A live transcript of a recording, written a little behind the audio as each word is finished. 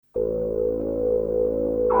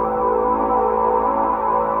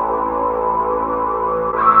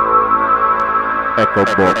Echo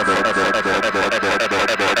Box.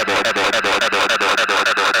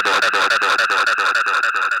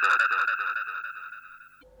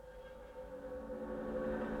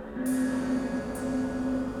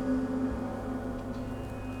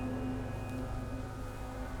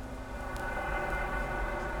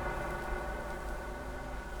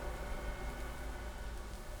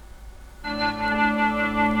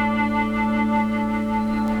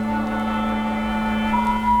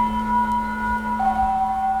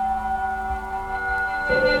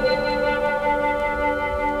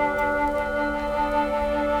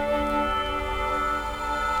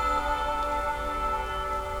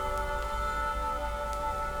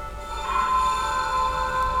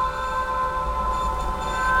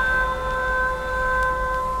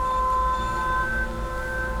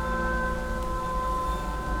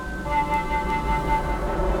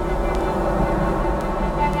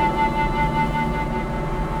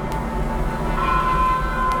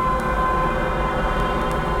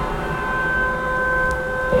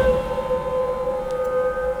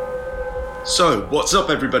 So, what's up,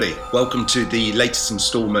 everybody? Welcome to the latest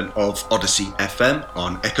instalment of Odyssey FM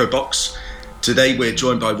on Echo Box. Today, we're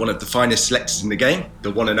joined by one of the finest selectors in the game,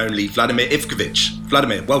 the one and only Vladimir Ivkovic.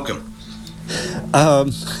 Vladimir, welcome.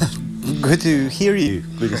 Good to hear you.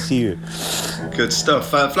 Good to see you. Good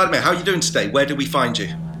stuff. Vladimir, how are you doing today? Where do we find you?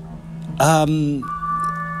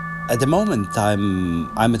 At the moment,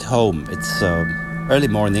 I'm at home. It's early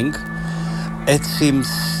morning. It seems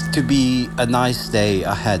to be a nice day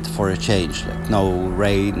ahead for a change, like no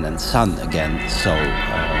rain and sun again. So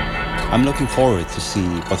I'm looking forward to see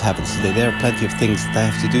what happens today. There are plenty of things that I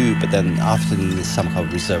have to do, but then afternoon is somehow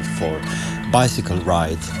reserved for bicycle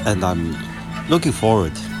ride, and I'm looking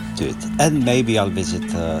forward to it. And maybe I'll visit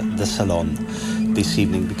the salon this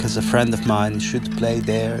evening because a friend of mine should play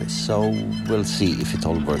there. So we'll see if it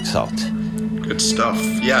all works out. Good stuff.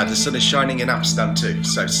 Yeah, the sun is shining in Amsterdam too,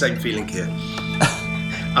 so same feeling here.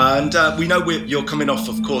 And we know you're coming off,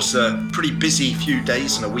 of course, a pretty busy few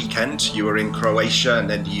days and a weekend. You were in Croatia and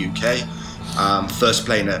then the UK, first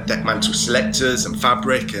playing at Deckmantel Selectors and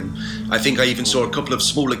Fabric, and I think I even saw a couple of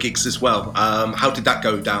smaller gigs as well. How did that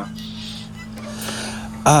go down?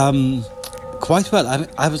 Quite well.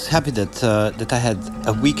 I was happy that I had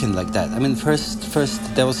a weekend like that. I mean,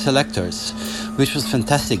 first there was Selectors, which was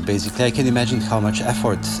fantastic. Basically, I can imagine how much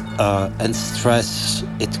effort and stress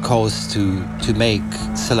it caused to make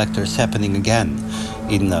Selectors happening again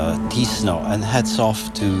in Tisno. And hats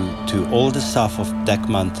off to all the staff of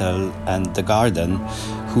Deckmantel and the Garden,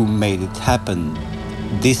 who made it happen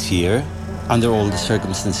this year under all the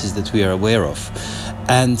circumstances that we are aware of.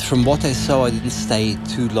 And from what I saw, I didn't stay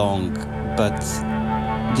too long, but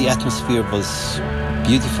the atmosphere was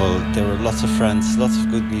beautiful. There were lots of friends, lots of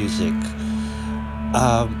good music,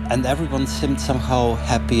 and everyone seemed somehow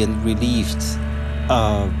happy and relieved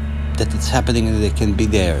that it's happening and they can be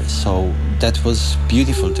there. So that was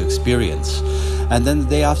beautiful to experience. And then the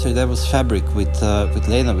day after, there was Fabric with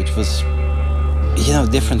Lena, which was,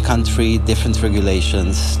 different country, different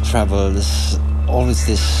regulations, travels. Always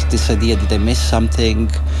this idea that I missed something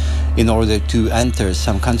in order to enter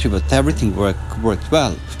some country, but everything worked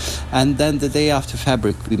well. And then the day after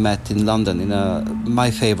Fabric, we met in London in my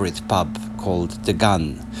favorite pub called The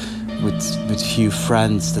Gun, with few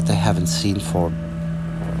friends that I haven't seen for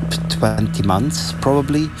 20 months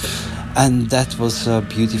probably. And that was a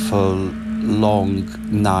beautiful long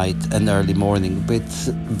night and early morning with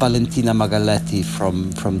Valentina Magaletti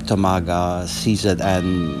from Tomaga,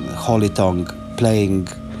 CZN, Holy Tongue, playing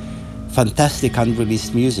fantastic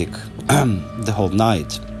unreleased music the whole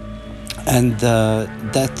night. And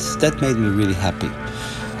that made me really happy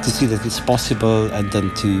to see that it's possible, and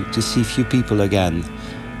then to see few people again.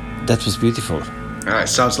 That was beautiful. It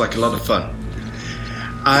sounds like a lot of fun.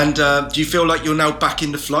 And do you feel like you're now back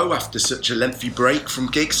in the flow after such a lengthy break from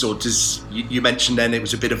gigs, or does you mentioned then it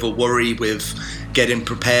was a bit of a worry with getting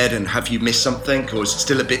prepared, and have you missed something, or is it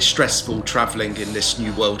still a bit stressful travelling in this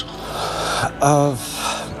new world?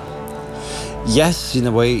 Yes, in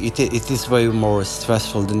a way it is way more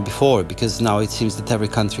stressful than before, because now it seems that every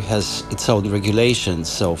country has its own regulations.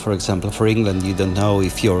 So for example, for England, you don't know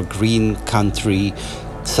if your green country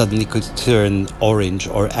suddenly could turn orange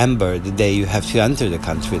or amber the day you have to enter the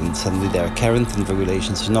country, and suddenly there are quarantine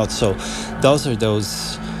regulations or not. So those are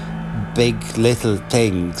those big little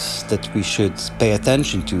things that we should pay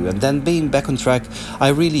attention to. And then being back on track, I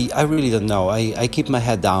really don't know. I keep my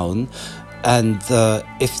head down, and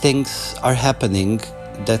if things are happening,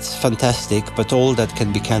 that's fantastic, but all that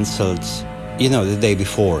can be cancelled, the day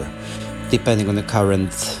before, depending on the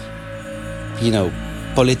current,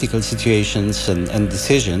 political situations and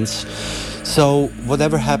decisions. So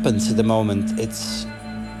whatever happens at the moment, it's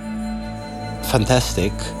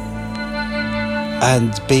fantastic.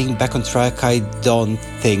 And being back on track, I don't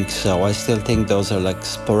think so. I still think those are like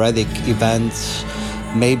sporadic events.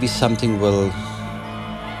 Maybe something will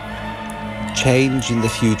change in the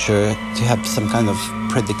future to have some kind of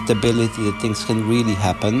predictability that things can really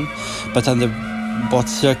happen. But under what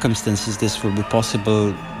circumstances this will be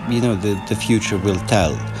possible, the future will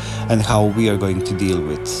tell, and how we are going to deal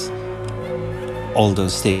with all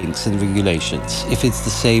those things and regulations. If it's the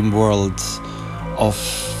same world of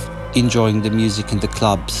enjoying the music in the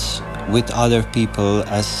clubs with other people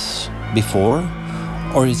as before,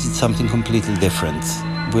 or is it something completely different?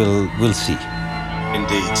 We'll see.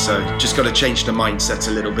 Indeed. So just got to change the mindset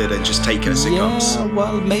a little bit and just take it as it comes.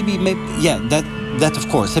 Well, maybe, yeah, that of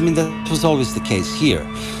course. I mean, that was always the case here.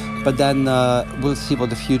 But then we'll see what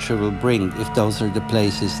the future will bring, if those are the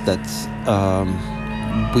places that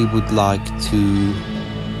we would like to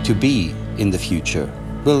be in the future.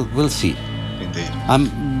 We'll see. Indeed. I'm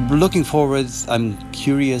looking forward. I'm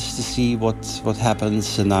curious to see what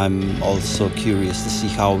happens, and I'm also curious to see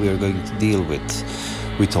how we are going to deal with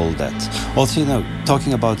all that. Also,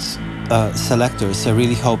 talking about selectors, I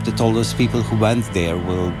really hope that all those people who went there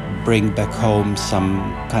will bring back home some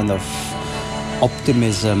kind of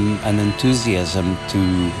optimism and enthusiasm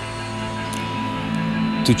to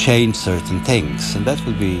change certain things, and that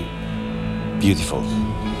would be beautiful.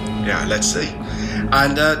 Yeah, let's see.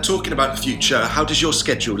 And talking about the future, how does your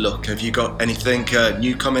schedule look? Have you got anything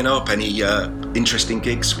new coming up? Any interesting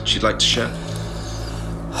gigs which you'd like to share?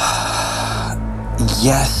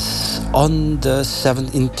 Yes, on the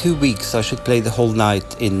 7th, in 2 weeks, I should play the whole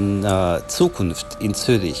night in Zukunft in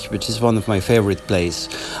Zürich, which is one of my favorite plays.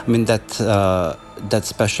 I mean, that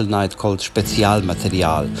special night called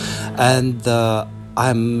Spezialmaterial. And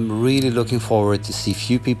I'm really looking forward to see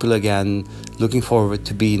few people again, looking forward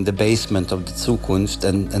to be in the basement of the Zukunft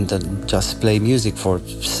and then just play music for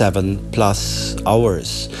 7+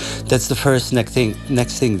 hours. That's the first next thing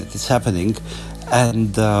that is happening.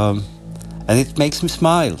 And it makes me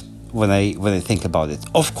smile when I think about it.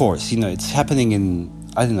 Of course, it's happening in,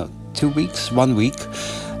 I don't know, 2 weeks, 1 week.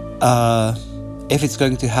 If it's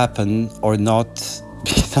going to happen or not,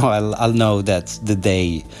 I'll know that the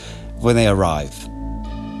day when I arrive.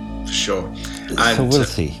 For sure. And, so we'll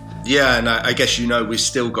see. Yeah, and I guess we've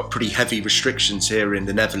still got pretty heavy restrictions here in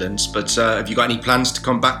the Netherlands, but have you got any plans to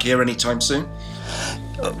come back here anytime soon?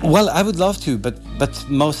 Well, I would love to, but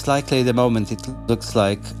most likely at the moment it looks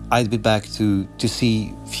like I'd be back to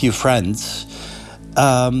see few friends.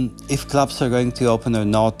 If clubs are going to open or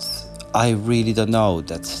not, I really don't know.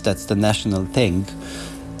 That's the national thing.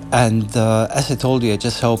 And as I told you, I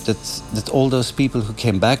just hope that all those people who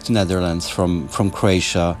came back to Netherlands from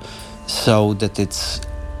Croatia, so that it's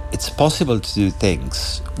possible to do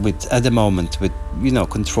things at the moment with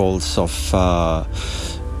controls of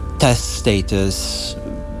test status,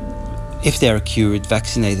 if they are cured,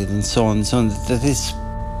 vaccinated, and so on, that is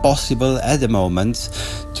possible at the moment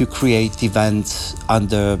to create events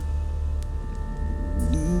under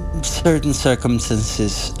certain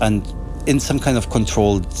circumstances and in some kind of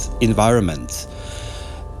controlled environment.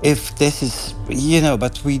 If this is,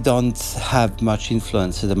 but we don't have much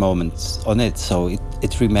influence at the moment on it, so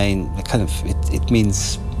it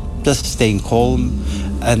means just staying calm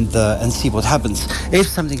and see what happens. If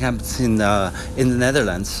something happens in the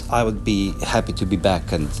Netherlands, I would be happy to be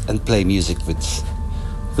back and play music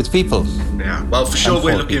with people. Yeah, well, for sure,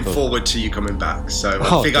 we're looking forward to you coming back. So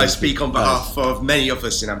I think I speak on behalf of many of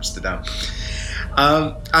us in Amsterdam.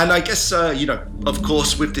 And I guess, of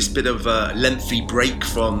course, with this bit of a lengthy break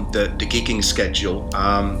from the gigging schedule,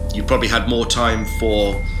 you probably had more time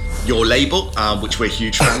for your label, which we're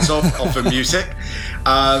huge fans of, Offer Music.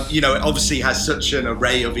 It obviously has such an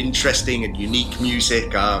array of interesting and unique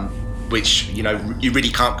music, which, you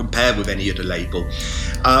really can't compare with any other label.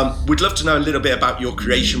 We'd love to know a little bit about your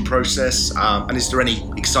creation process, and is there any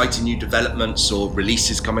exciting new developments or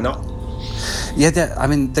releases coming up? Yeah,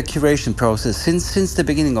 the curation process since the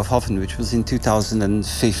beginning of Hoffen, which was in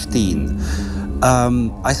 2015,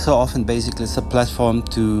 I saw Hoffen basically as a platform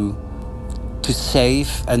to save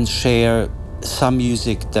and share some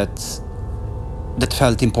music that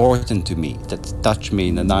felt important to me, that touched me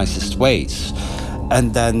in the nicest ways,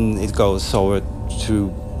 and then it goes over to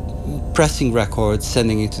pressing records,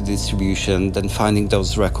 sending it to distribution, then finding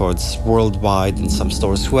those records worldwide in some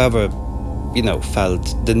stores, whoever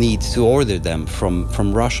felt the need to order them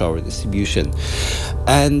from Russia or distribution.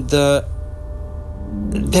 And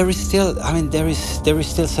there is still, I mean, there is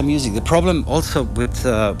still some music. The problem also with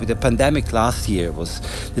the pandemic last year was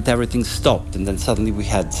that everything stopped, and then suddenly we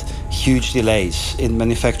had huge delays in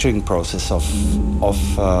manufacturing process of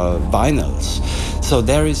vinyls. So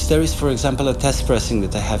there is, for example, a test pressing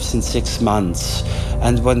that I have since 6 months,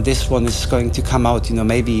 and when this one is going to come out,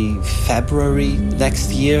 maybe February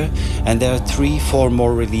next year, and there are 3, 4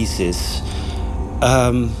 more releases.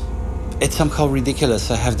 Um, it's somehow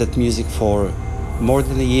ridiculous. I have that music for more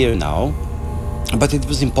than a year now, but it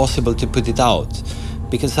was impossible to put it out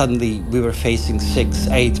because suddenly we were facing 6,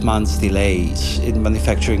 8 months delays in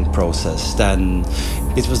manufacturing process. Then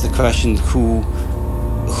it was the question who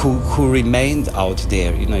remained out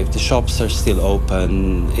there. If the shops are still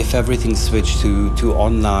open, if everything switched to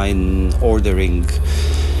online ordering,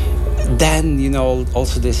 then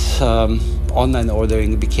also this online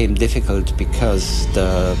ordering became difficult because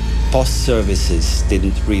the post services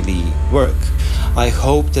didn't really work. I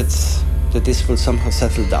hope that this will somehow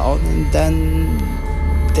settle down, and then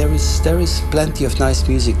there is plenty of nice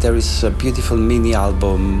music. There is a beautiful mini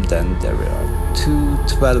album, then there are 2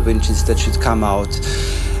 12 inches that should come out,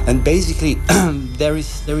 and basically there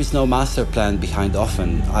is no master plan behind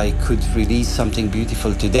Often. I could release something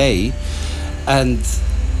beautiful today and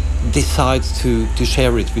decide to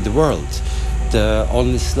share it with the world. The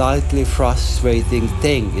only slightly frustrating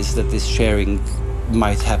thing is that this sharing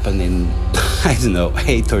might happen in, I don't know,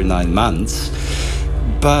 8 or 9 months.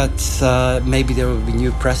 But maybe there will be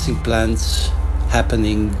new pressing plans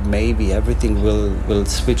happening. Maybe everything will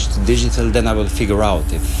switch to digital. Then I will figure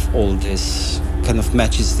out if all this kind of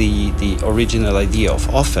matches the original idea of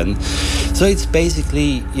Often. So it's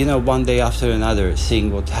basically, one day after another,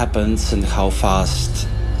 seeing what happens and how fast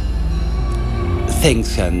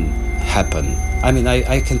things can happen. I mean,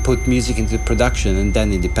 I can put music into production, and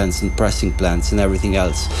then it depends on pressing plants and everything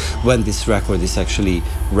else when this record is actually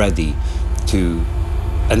ready to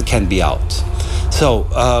and can be out. So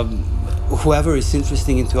whoever is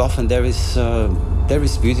interested into Often, there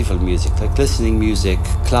is beautiful music, like listening music,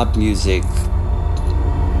 club music.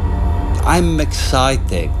 I'm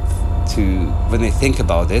excited when I think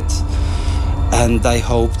about it, and I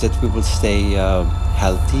hope that we will stay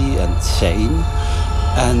healthy and sane,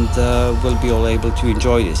 and we'll be all able to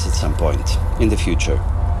enjoy this at some point in the future.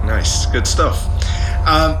 Nice, good stuff.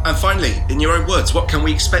 And finally, in your own words, what can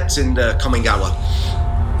we expect in the coming hour?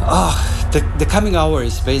 The coming hour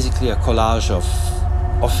is basically a collage of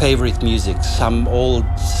favorite music, some old,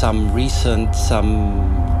 some recent, some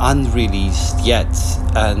unreleased yet,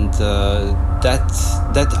 and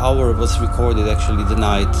that hour was recorded actually the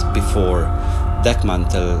night before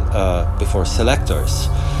Deckmantel, before Selectors.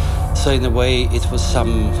 So in a way, it was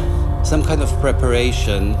some kind of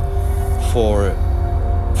preparation for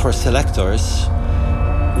Selectors,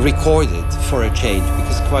 recorded for a change,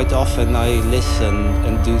 because quite often I listen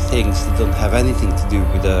and do things that don't have anything to do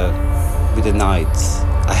with the night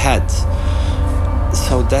ahead.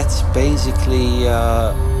 So that's basically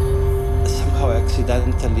somehow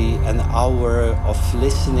accidentally an hour of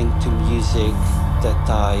listening to music that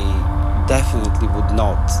I definitely would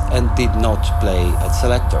not and did not play at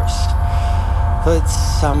Selectors. So it's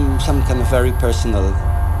some kind of very personal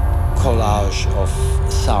collage of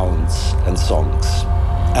sounds and songs,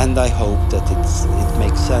 and I hope that it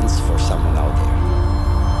makes sense for someone out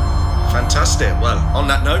there. Fantastic. Well, on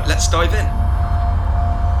that note, let's dive in.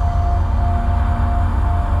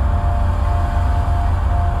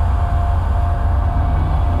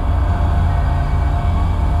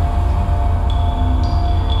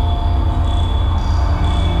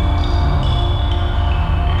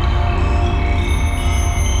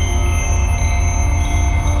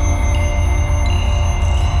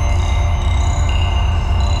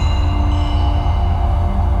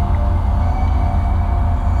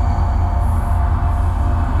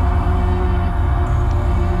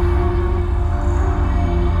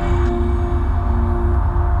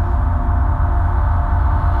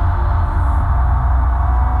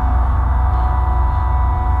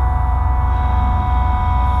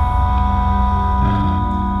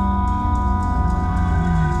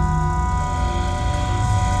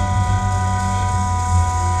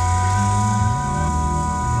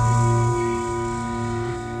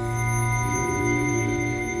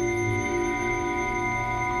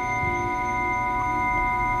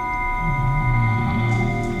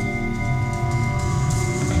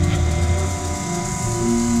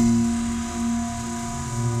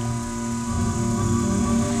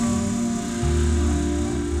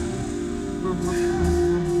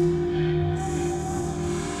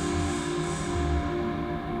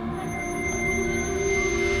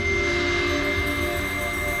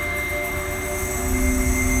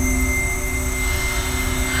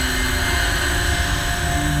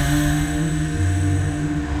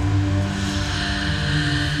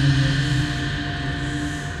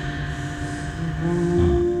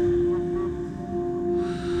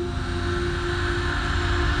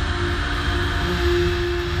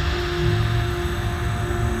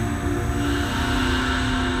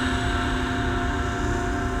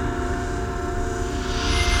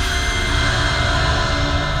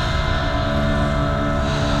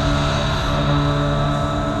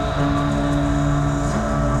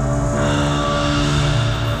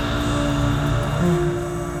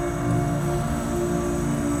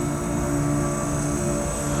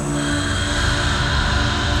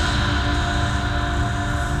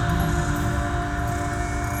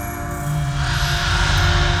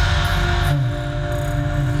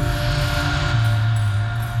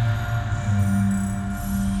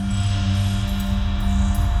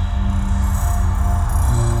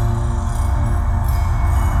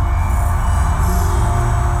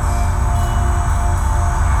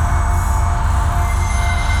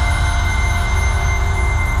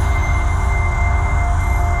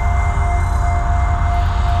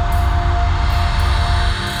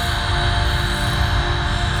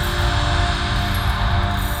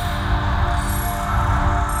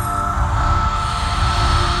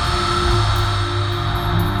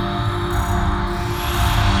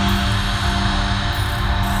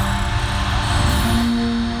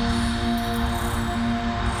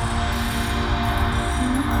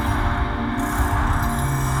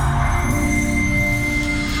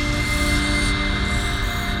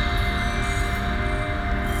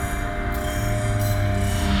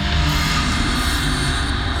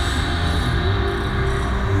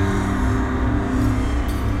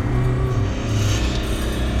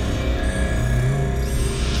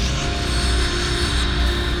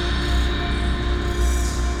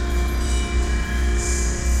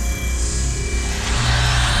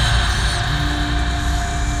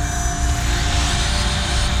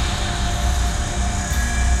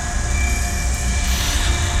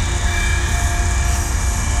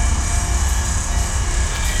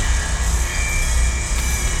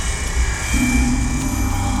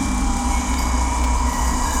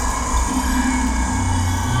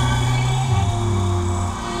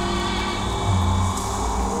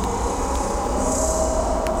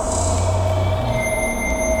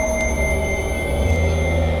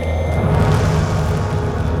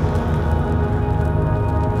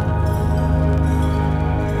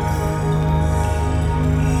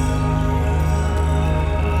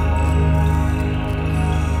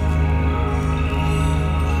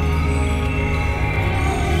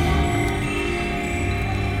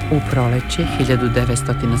 U proleće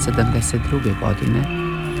 1972. godine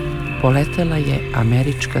poletela je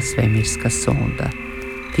američka svemirska sonda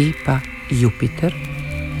tipa Jupiter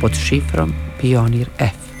pod šifrom Pionir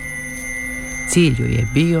F. Cilj joj je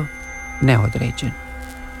bio neodređen.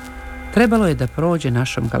 Trebalo je da prođe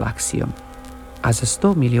našom galaksijom, a za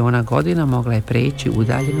 100 miliona godina mogla je preći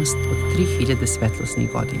udaljenost od 3000 svetlosnih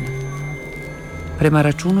godina. Prema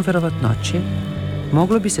računu verovatnoće,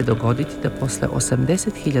 moglo bi se dogoditi da posle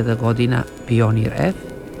 80.000 godina Pionir F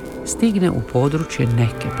stigne u područje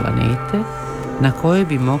neke planete na kojoj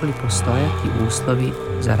bi mogli postojati uslovi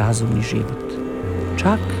za razumni život,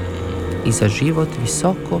 čak i za život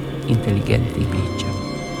visoko inteligentnih bića.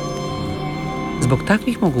 Zbog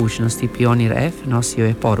takvih mogućnosti Pionir F nosio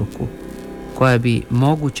je poruku koja bi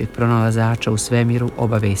mogućeg pronalazača u svemiru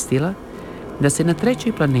obavestila da se na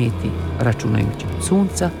trećoj planeti, računajući od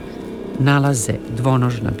Sunca, nalaze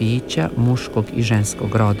dvonožna bića muškog i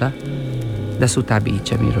ženskog roda, da su ta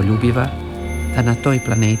bića miroljubiva, da na toj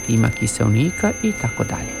planeti ima kiseonika i tako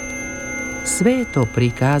dalje. Sve je to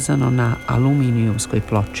prikazano na aluminijumskoj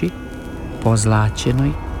ploči,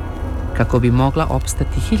 pozlaćenoj, kako bi mogla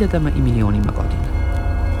opstati hiljadama i milionima godina.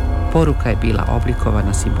 Poruka je bila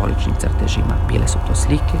oblikovana simboličnim crtežima. Bile su to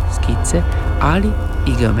slike, skice, ali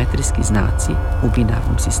i geometrijski znaci u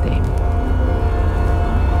binarnom sistemu.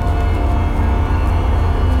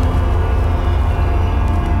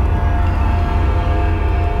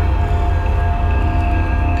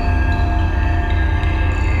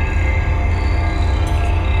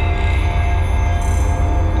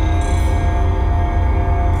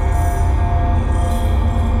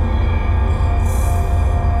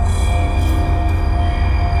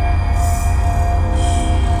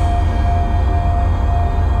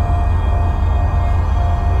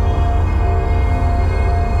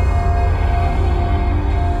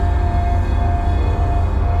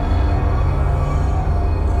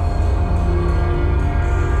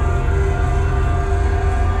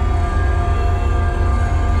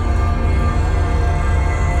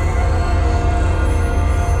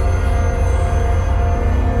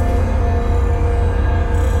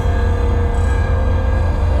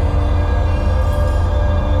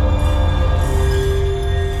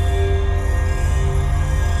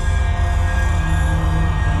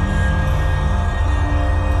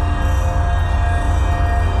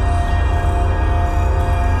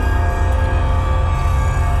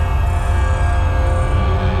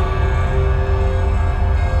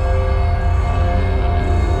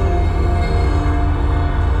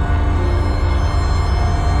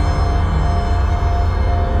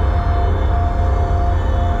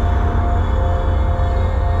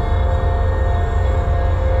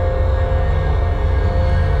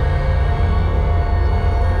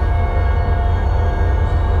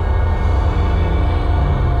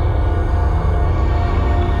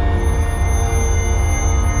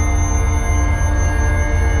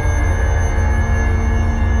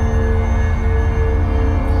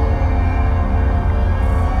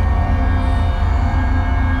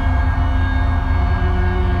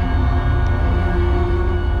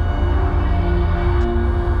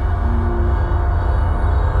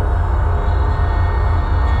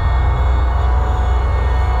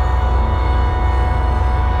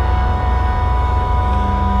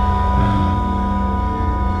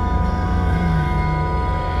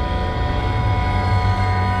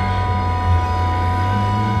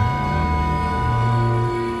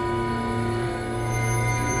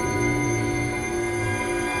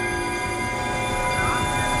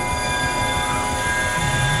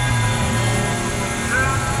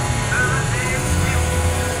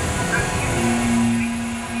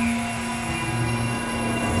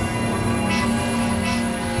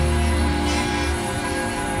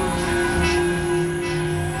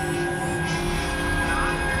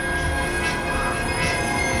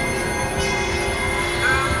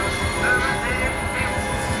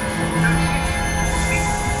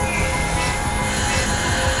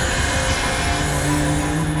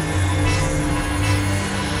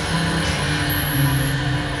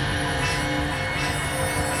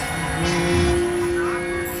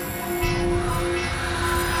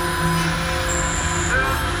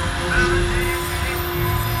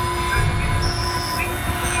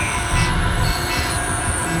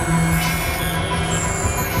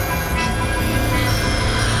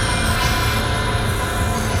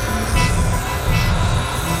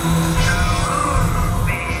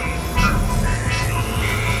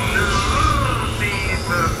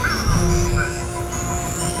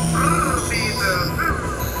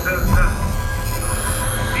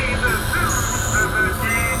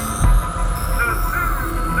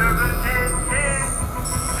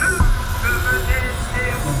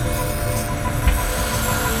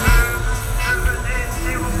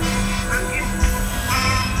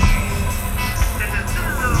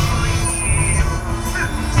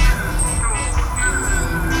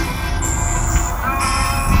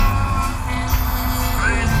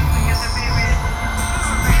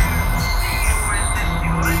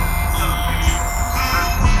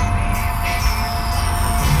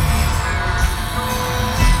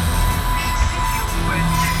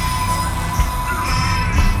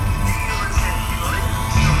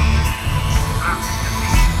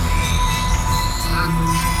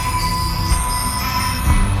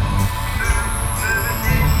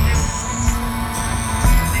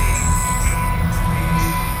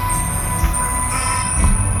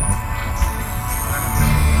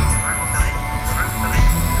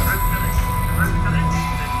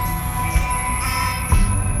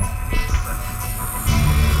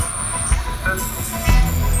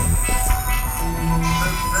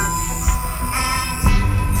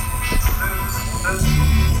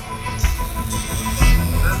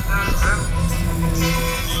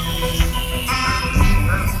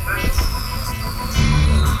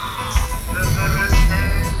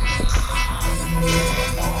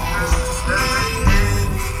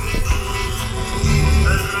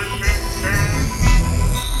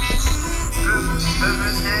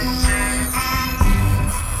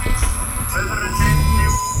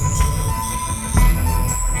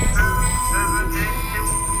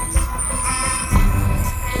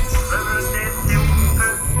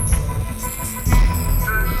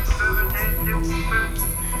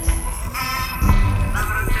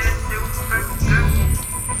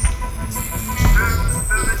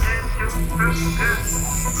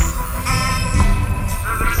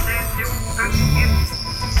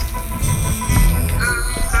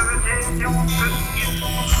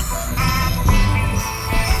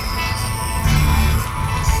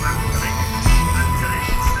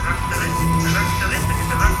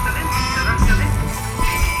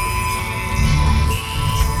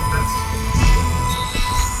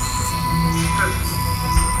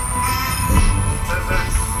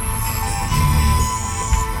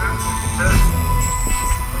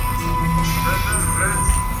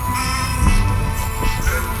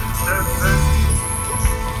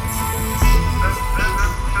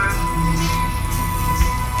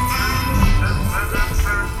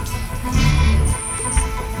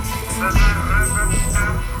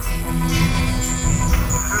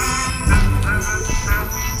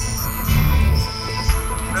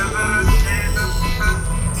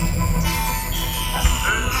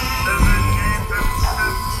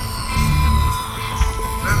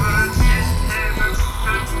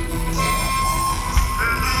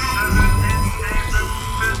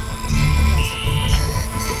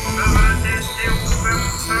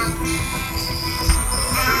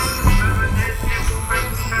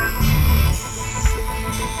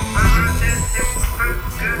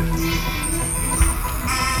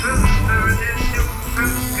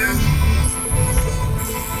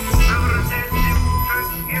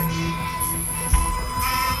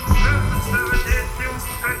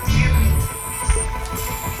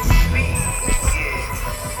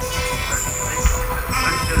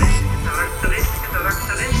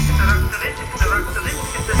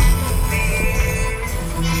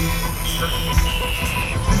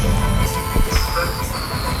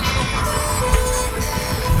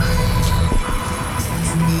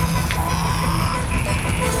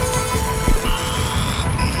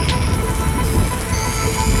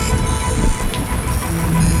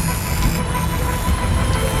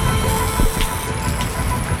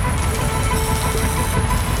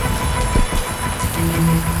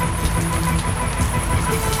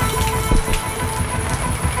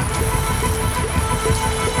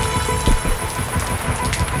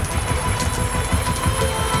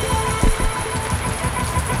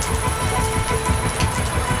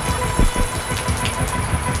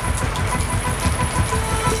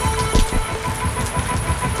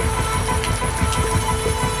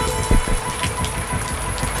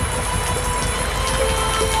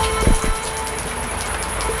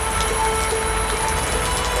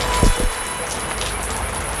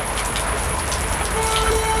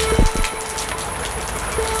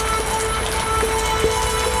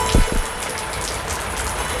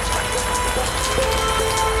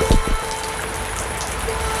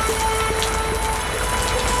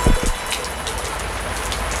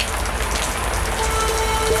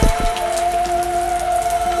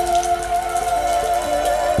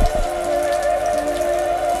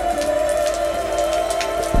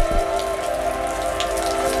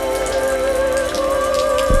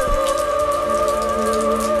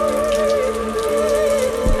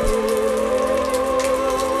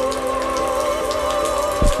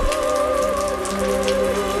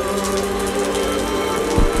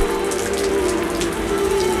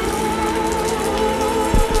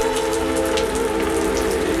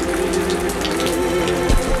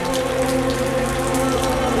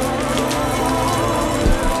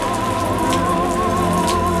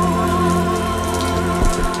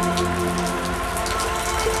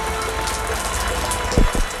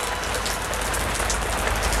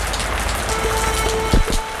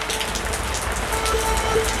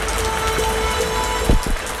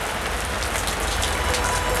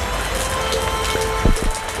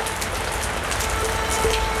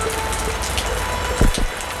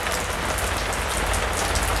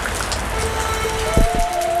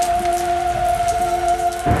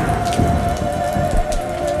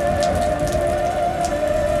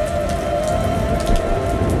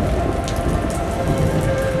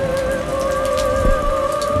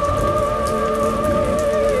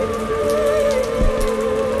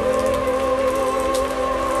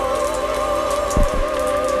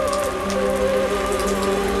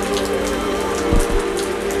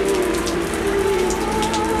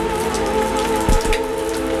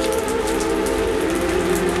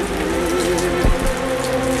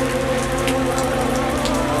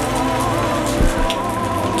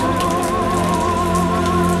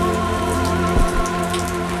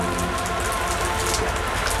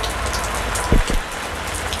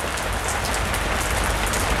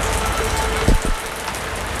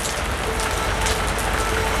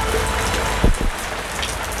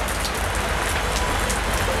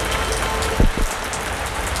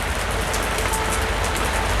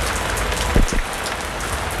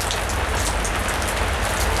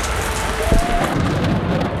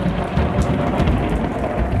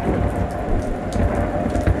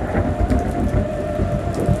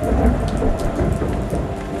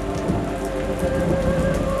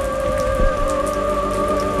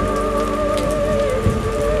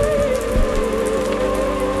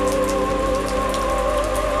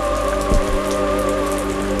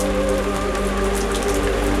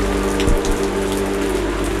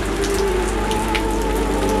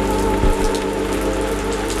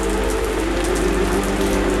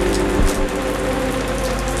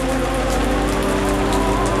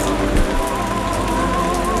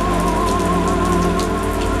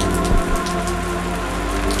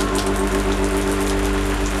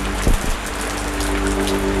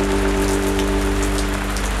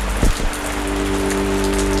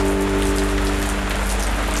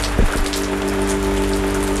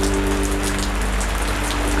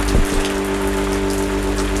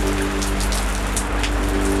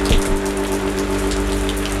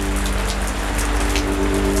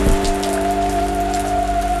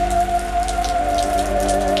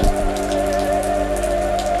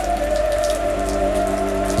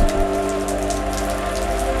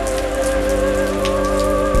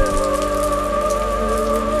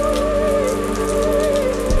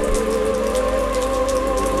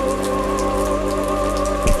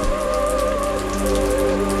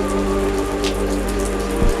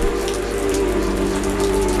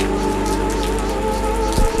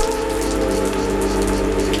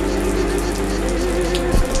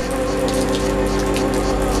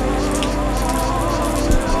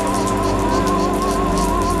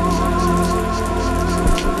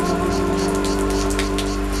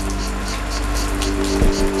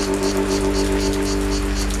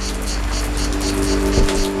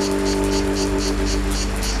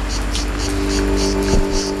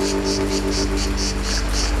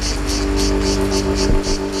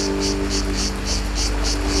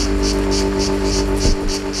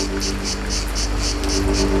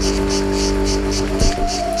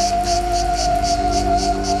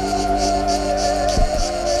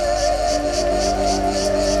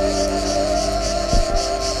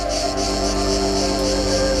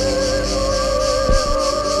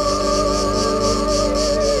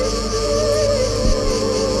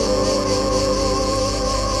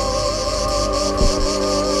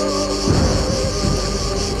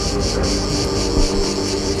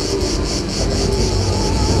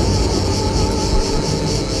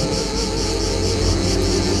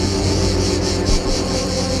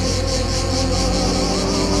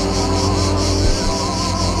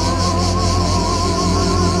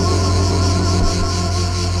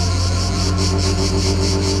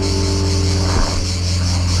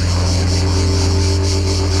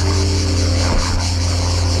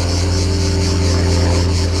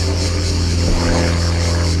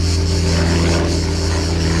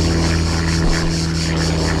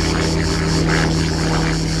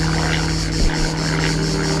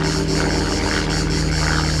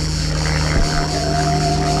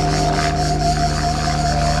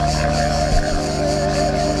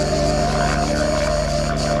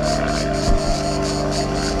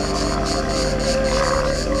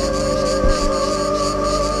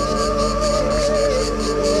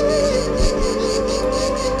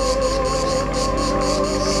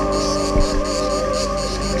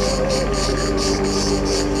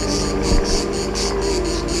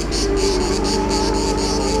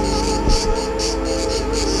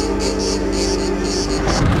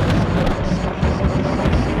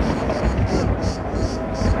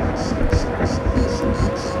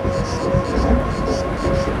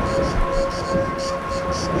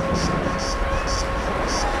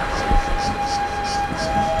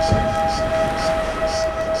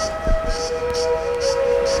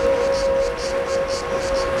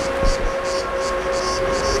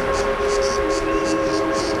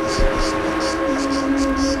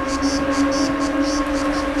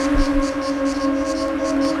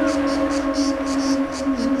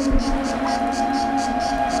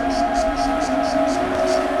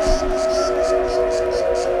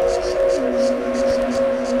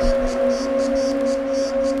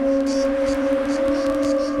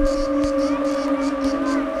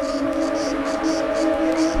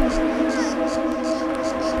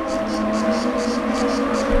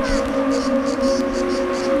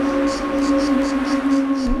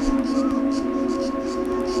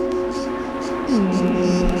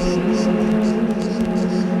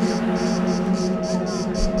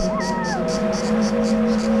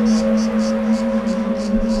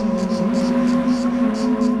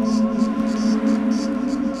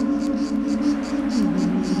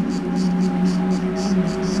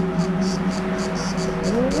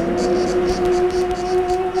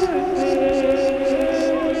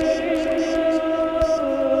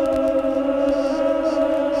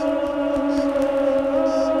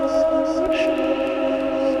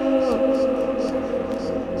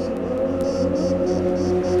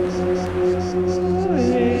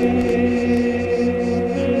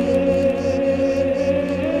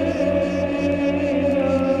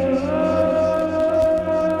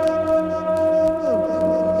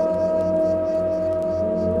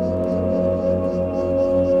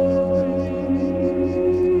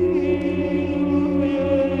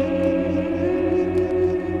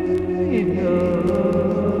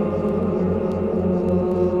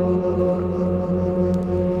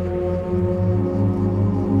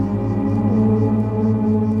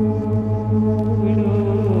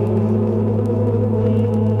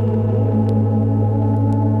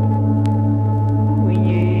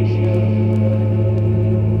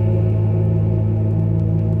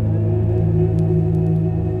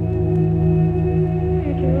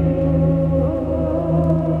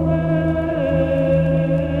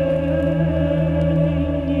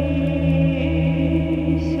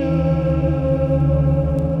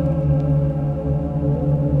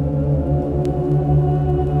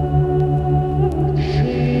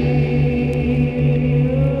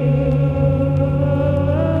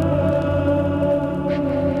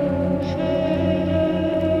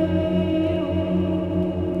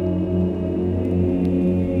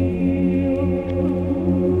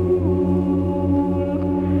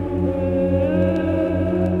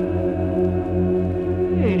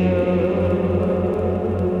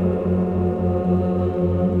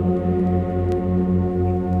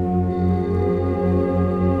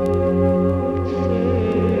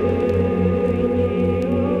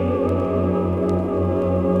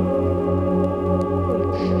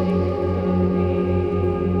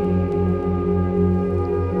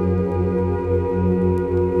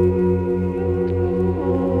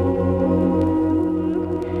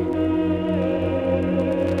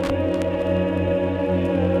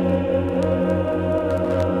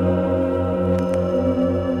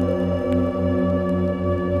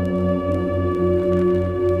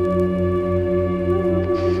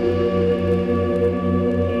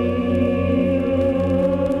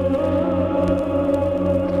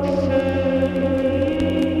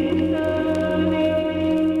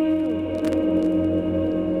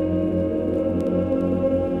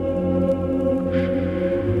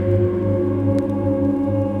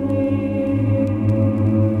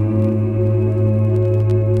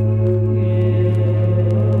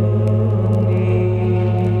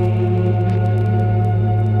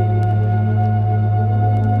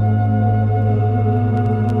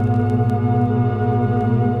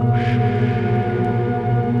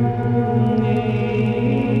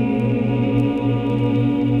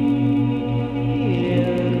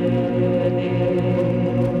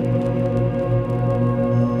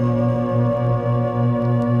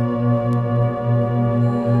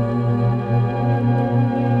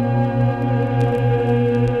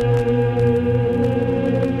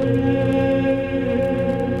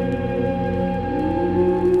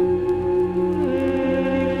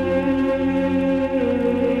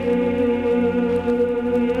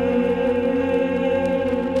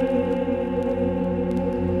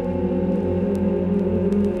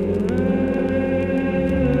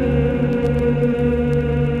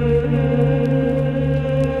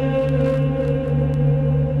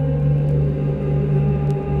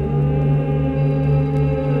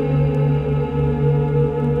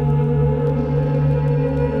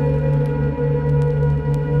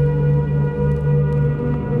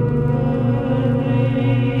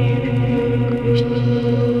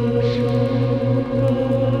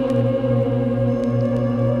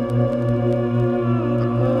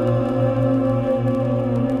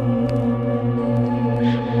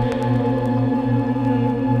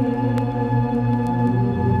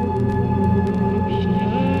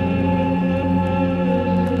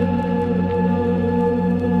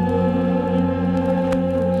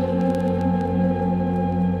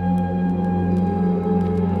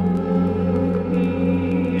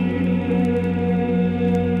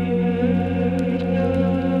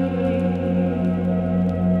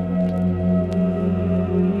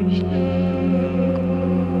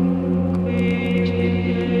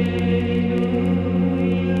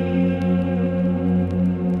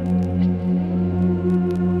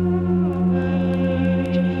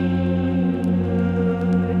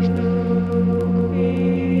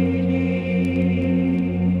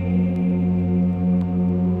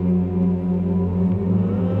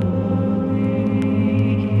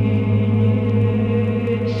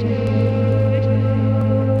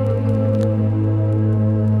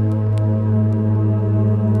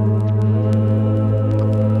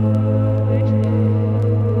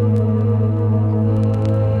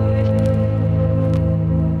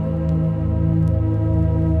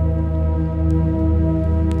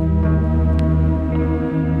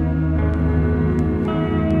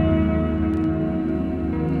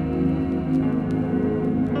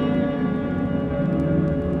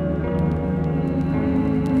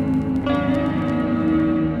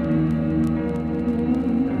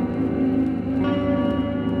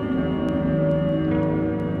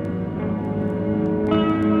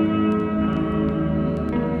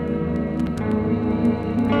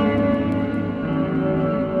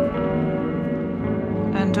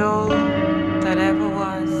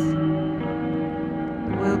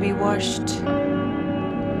 washed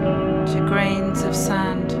to grains of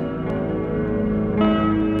sand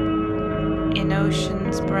in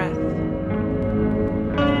ocean's breath,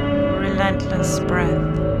 relentless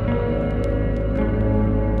breath.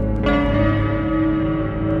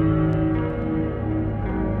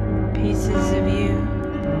 Pieces of you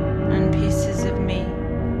and pieces of me,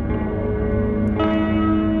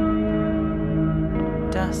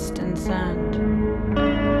 dust and sand.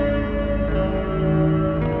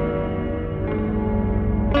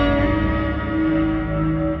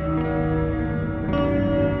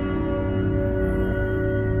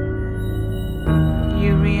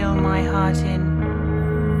 You reel my heart in,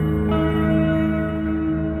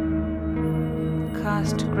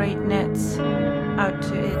 cast great nets out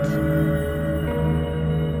to it.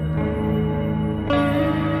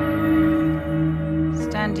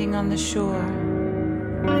 Standing on the shore,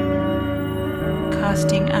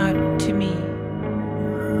 casting out to me.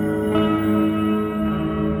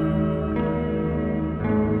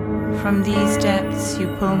 From these depths you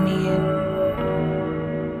pull me in.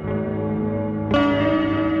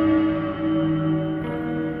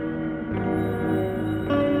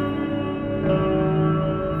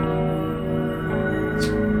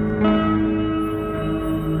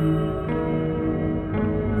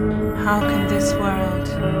 How can this world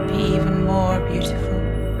be even more beautiful?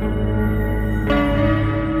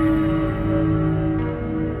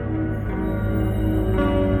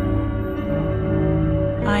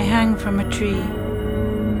 I hang from a tree,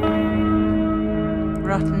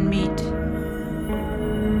 rotten meat,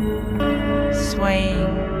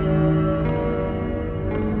 swaying,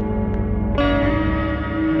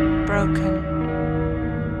 broken,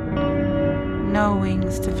 no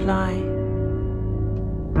wings to fly.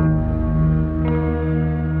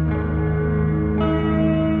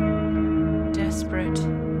 Desperate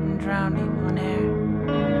and drowning on air.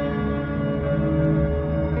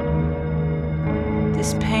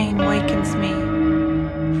 This pain wakens me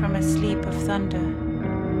from a sleep of thunder.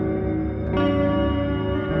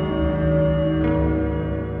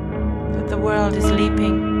 That the world is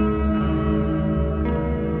leaping.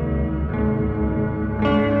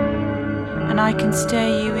 And I can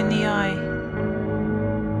stare you in the eye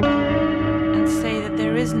and say that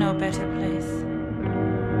there is no better place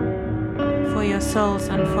for your soul's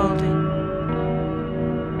unfolding.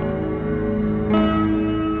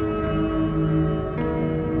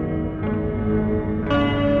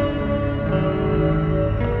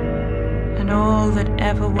 And all that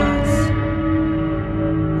ever was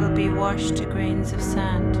will be washed to grains of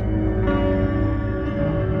sand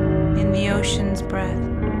in the ocean's breath,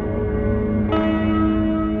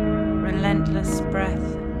 relentless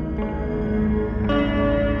breath.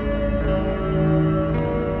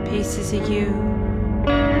 Pieces of you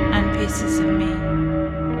and pieces of me,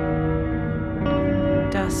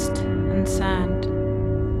 dust and sand.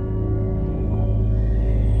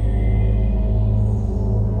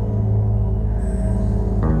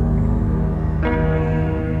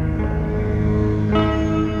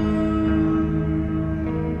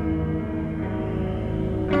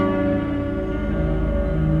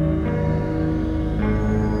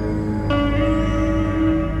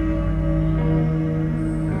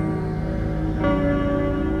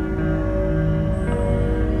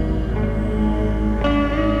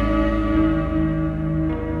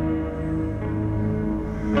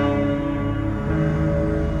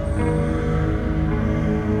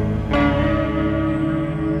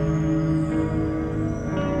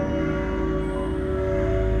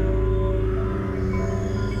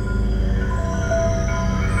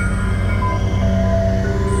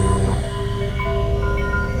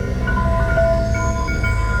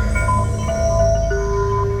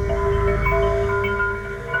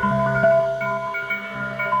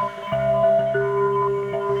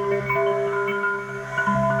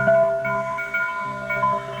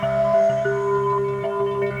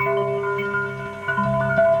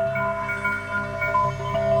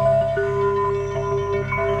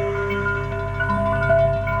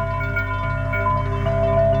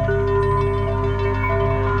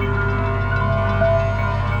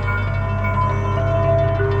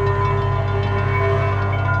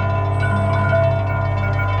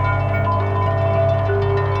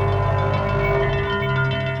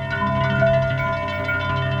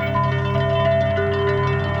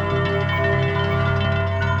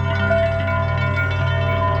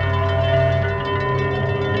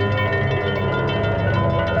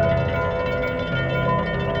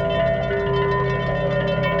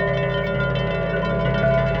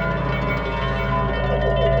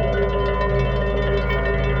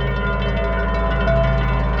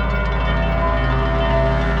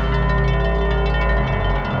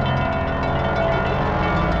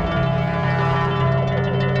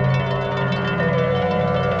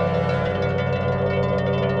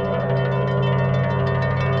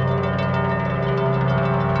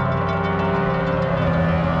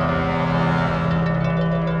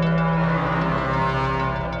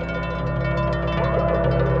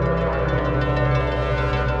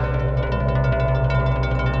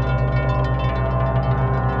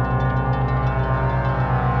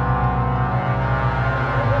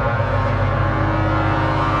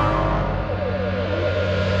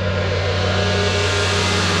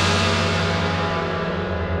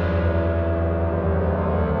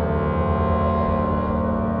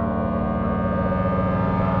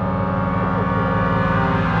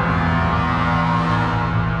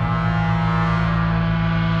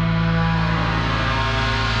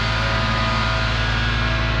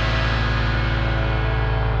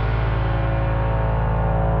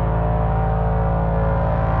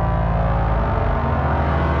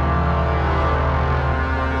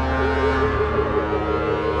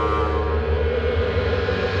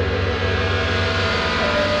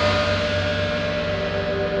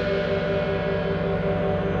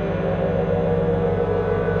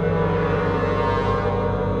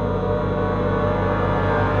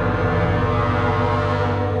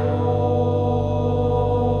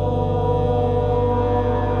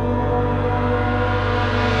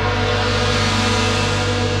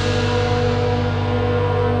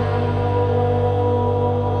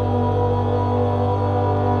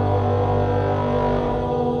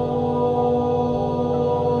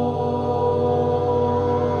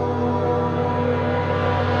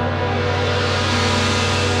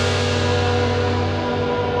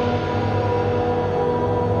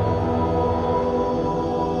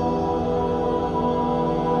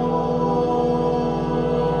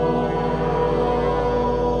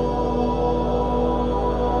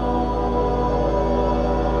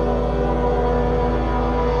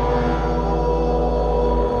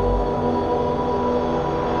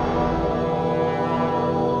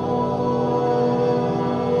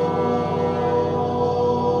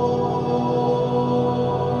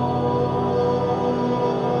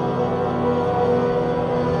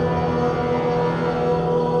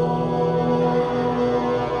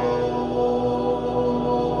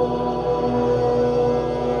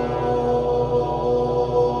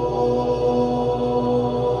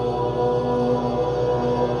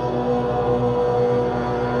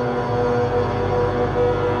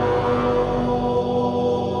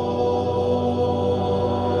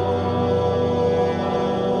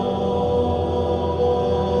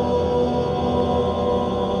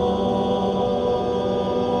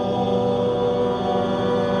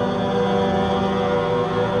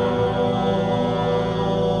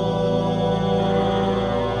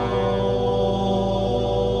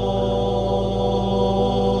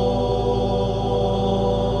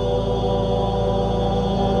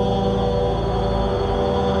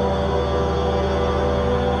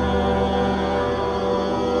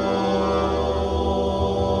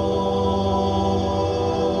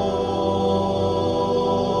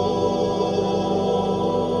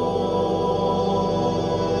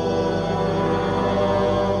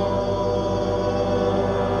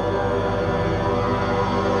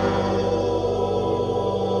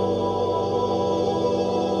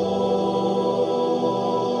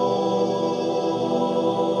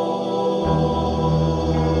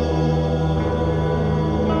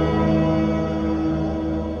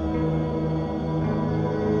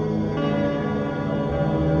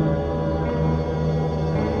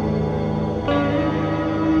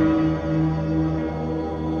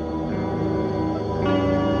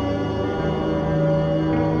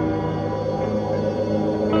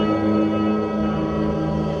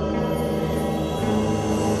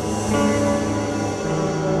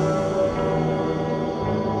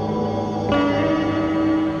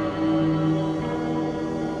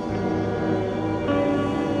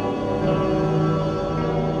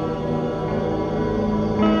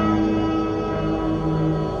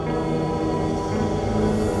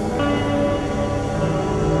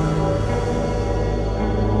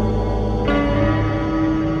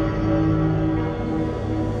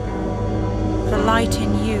 light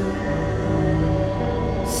in you,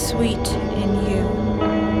 sweet in you.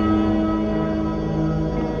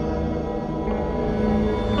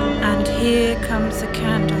 And here comes a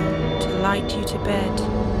candle to light you to bed.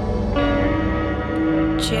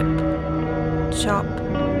 Chip, chop,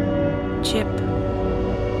 chip,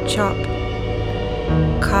 chop.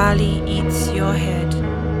 Kali eats your head.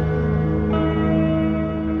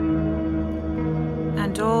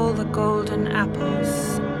 And all the golden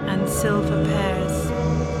apples and silver pears,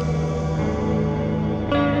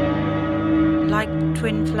 like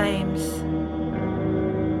twin flames,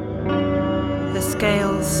 the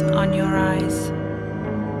scales on your eyes.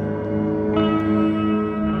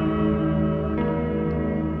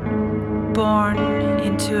 Born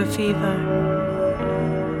into a fever.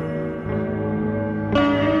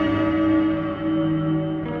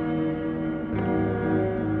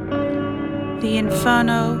 The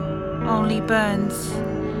inferno only burns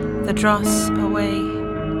the dross away.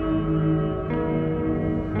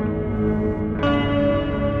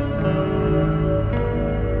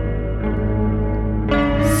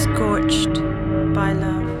 Scorched by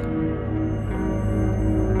love.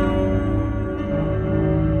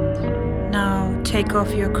 Now take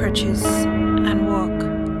off your crutches and walk.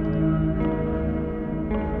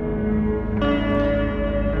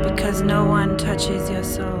 Because no one touches your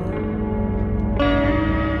soul.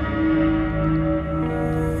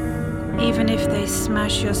 Even if they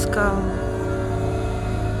smash your skull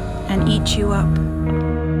and eat you up,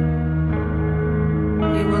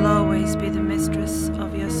 you will always be the mistress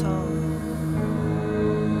of your soul.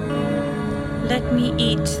 Let me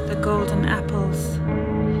eat the golden apples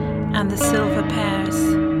and the silver pears.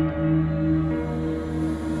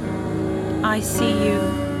 I see you,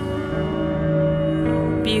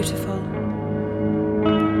 beautiful,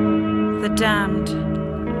 the damned,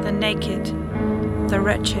 the naked, the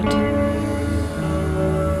wretched.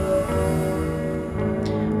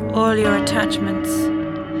 All your attachments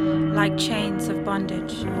like chains of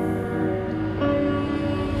bondage.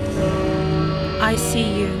 I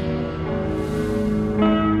see you,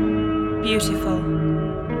 beautiful,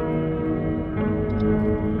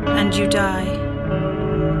 and you die.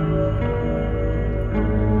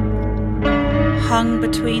 Hung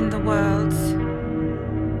between the worlds,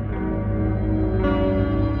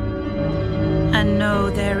 and know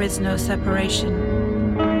there is no separation.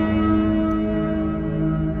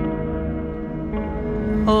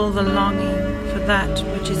 All the longing for that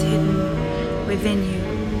which is hidden within you,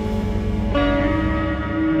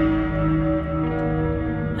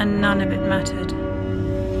 and none of it mattered,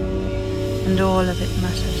 and all of it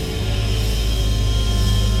mattered.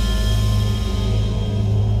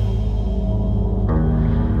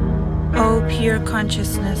 O pure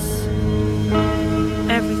consciousness,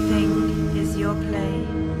 everything is your play.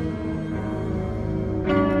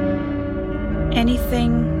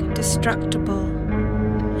 Anything destructible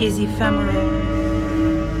is ephemeral.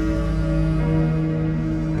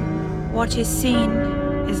 What is seen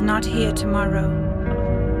is not here tomorrow.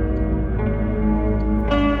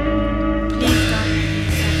 Please don't make me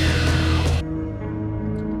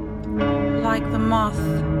suffer. Like the moth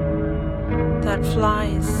that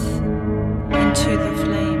flies into the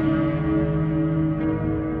flame.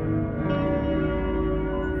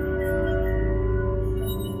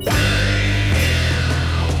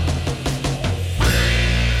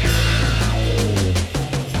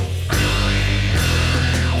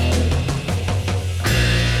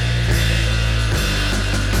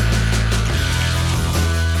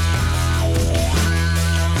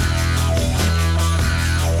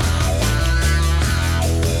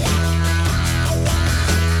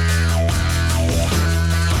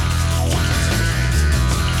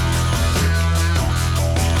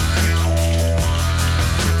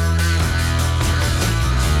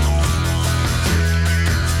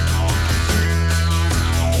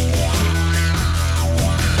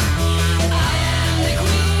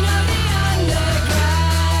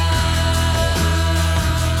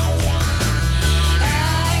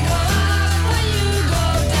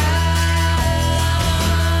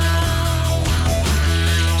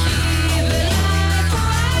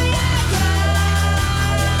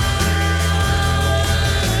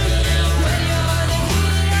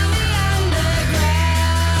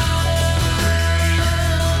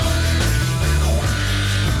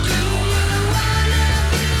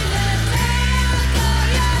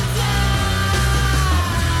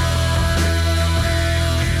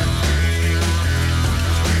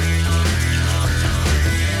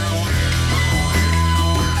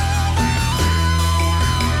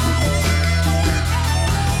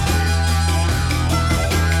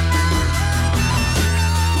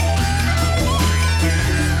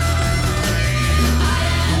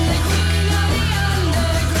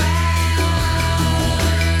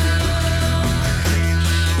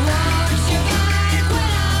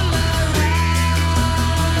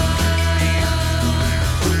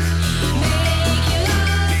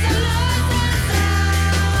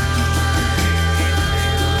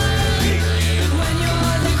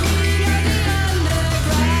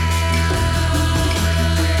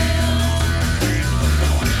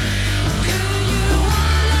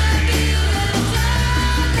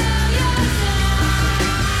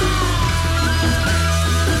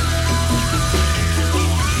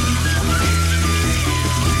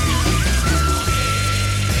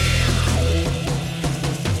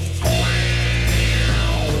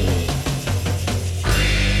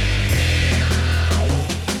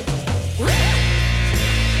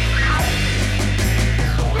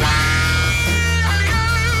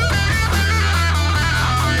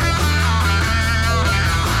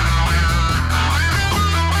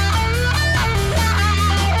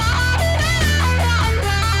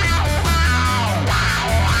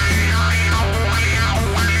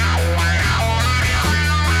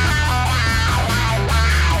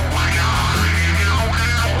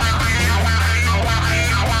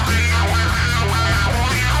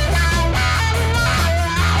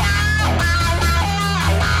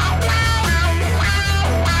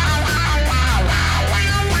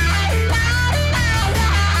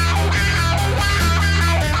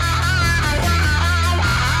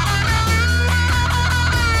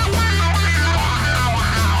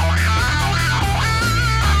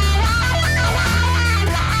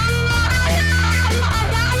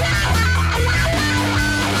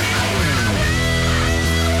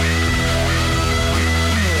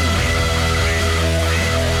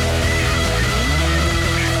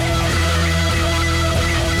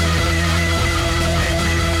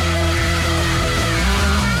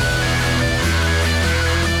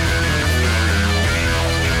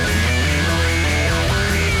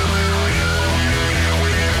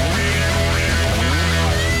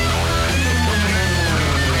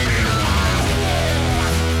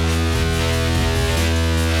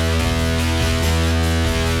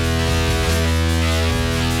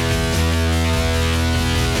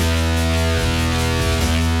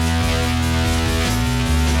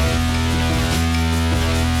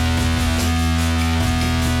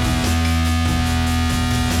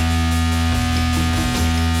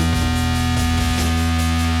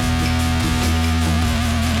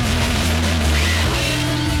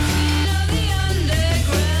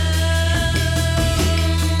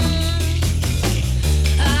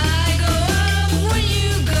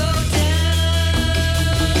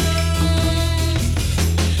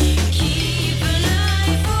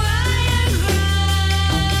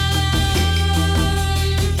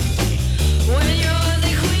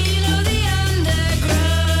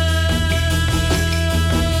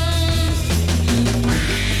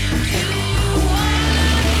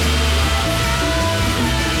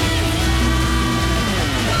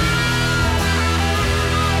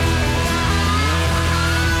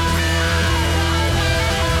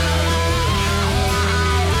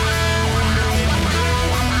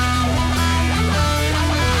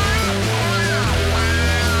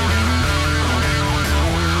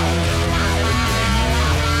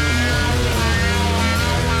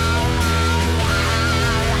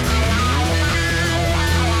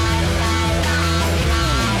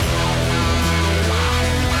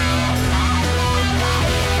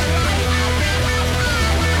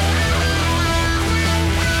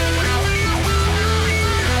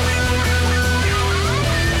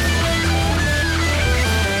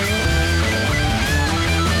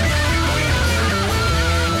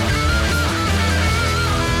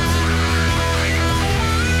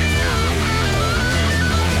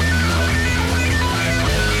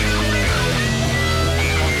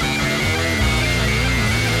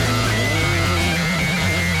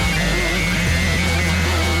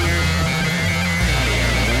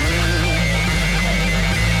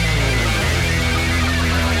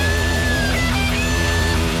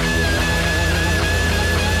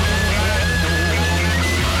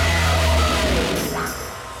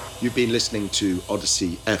 You've been listening to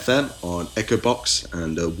Odyssey FM on Echo Box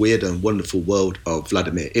and the weird and wonderful world of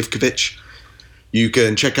Vladimir Ivkovic. You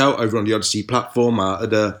can check out over on the Odyssey platform our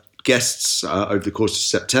other guests over the course of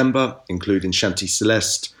September, including Shanti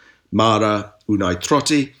Celeste, Mara, Unai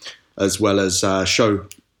Trotti, as well as a show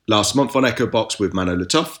last month on Echo Box with Mano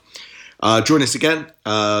Latouf. Join us again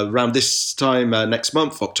around this time next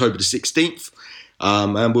month, October the 16th,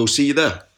 and we'll see you there.